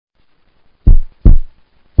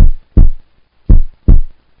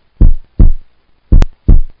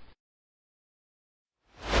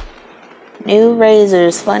New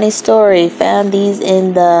razors. Funny story. Found these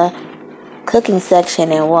in the cooking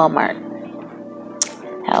section in Walmart.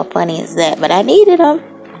 How funny is that? But I needed them.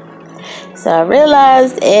 So I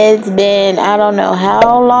realized it's been, I don't know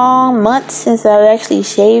how long, months since I've actually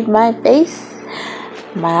shaved my face.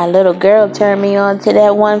 My little girl turned me on to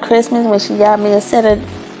that one Christmas when she got me a set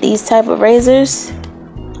of these type of razors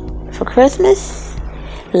for Christmas.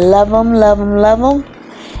 Love them, love them, love them.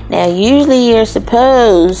 Now, usually you're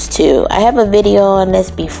supposed to, I have a video on this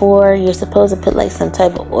before, you're supposed to put like some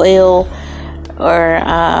type of oil or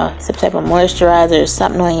some type of moisturizer or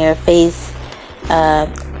something on your face,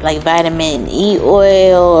 like vitamin E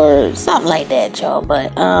oil or something like that, y'all.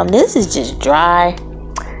 But this is just dry.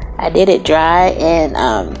 I did it dry and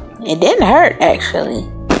it didn't hurt actually.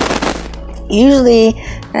 Usually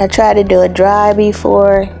when I try to do it dry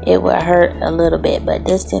before, it would hurt a little bit, but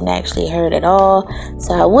this didn't actually hurt at all.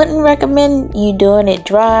 So I wouldn't recommend you doing it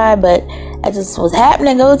dry, but I just was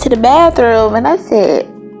happening to go to the bathroom and I said,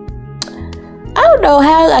 I don't know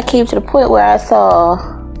how I came to the point where I saw,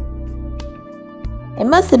 it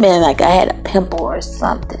must have been like I had a pimple or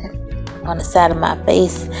something on the side of my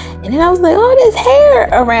face, and then I was like, oh, there's hair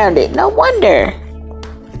around it. No wonder.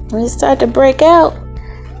 When it started to break out,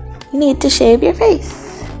 you need to shave your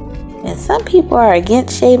face. And some people are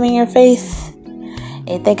against shaving your face.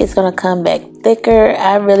 They think it's going to come back thicker.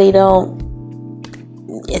 I really don't.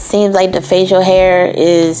 It seems like the facial hair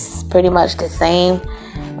is pretty much the same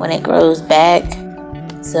when it grows back.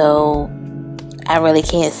 So I really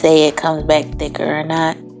can't say it comes back thicker or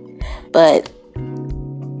not. But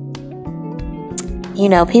you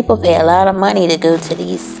know, people pay a lot of money to go to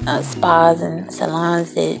these spas and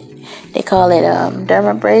salons that they call it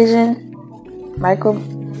dermabrasion,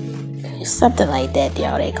 something like that,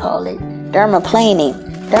 y'all. They call it dermaplaning.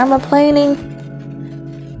 Dermaplaning.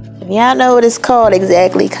 If y'all know what it's called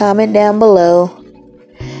exactly, comment down below.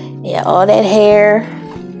 Yeah, all that hair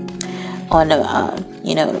on the,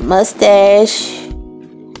 you know, the mustache.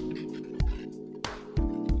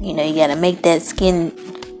 You know, you gotta make that skin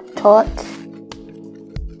taut.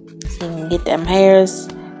 You can get them hairs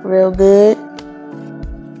real good.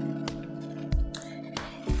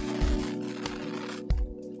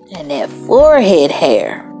 And that forehead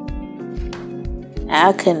hair.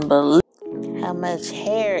 I couldn't believe how much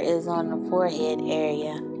hair is on the forehead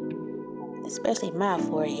area. Especially my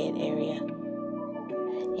forehead area.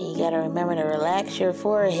 And you gotta remember to relax your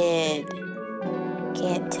forehead.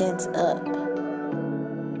 Can't tense up.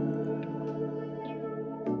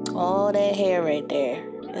 All that hair right there.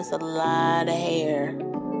 It's a lot of hair. A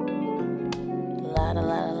lot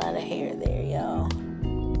of hair there, y'all.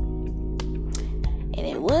 And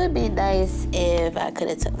it would be nice if I could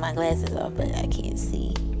have took my glasses off, but I can't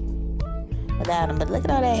see without them. But look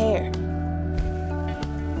at all that hair.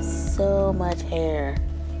 So much hair.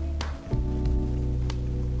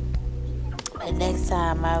 But next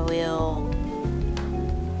time I will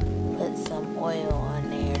put some oil on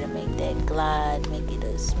there to make that glide, make it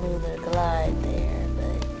a smoother glide there.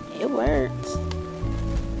 It works.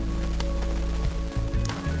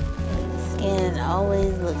 And the skin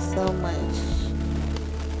always looks so much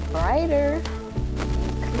brighter,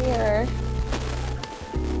 clearer.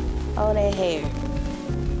 All that hair.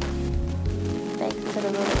 Thanks to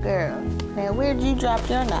the little girl. Now, where'd you drop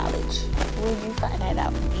your knowledge? Where'd you find that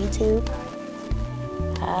out? YouTube?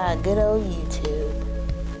 Ah, good old YouTube.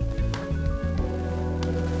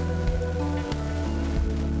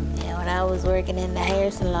 When I was working in the hair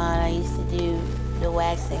salon, I used to do the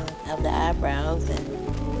waxing of the eyebrows, and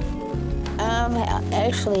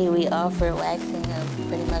actually we offered waxing of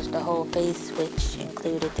pretty much the whole face, which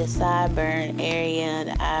included the sideburn area,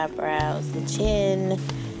 the eyebrows, the chin,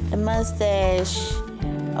 the mustache,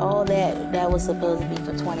 all that. That was supposed to be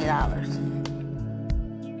for $20.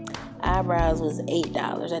 Eyebrows was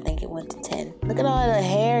 $8. I think it went to $10. Look at all the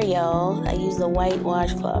hair, y'all. I used a white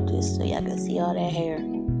washcloth just so y'all can see all that hair.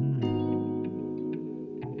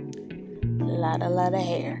 A lot of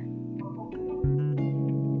hair.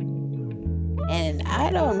 And I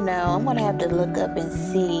don't know, I'm gonna have to look up and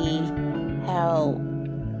see how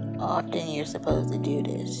often you're supposed to do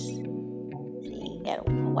this. See, you gotta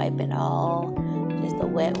wipe it all, just a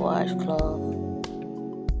wet washcloth,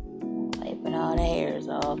 wiping all the hairs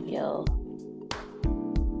off, yo.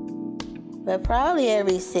 But probably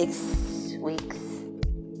every 6 weeks,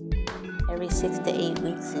 every 6 to 8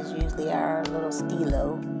 weeks is usually our little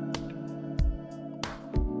stilo.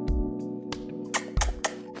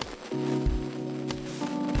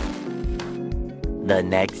 The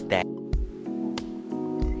next day.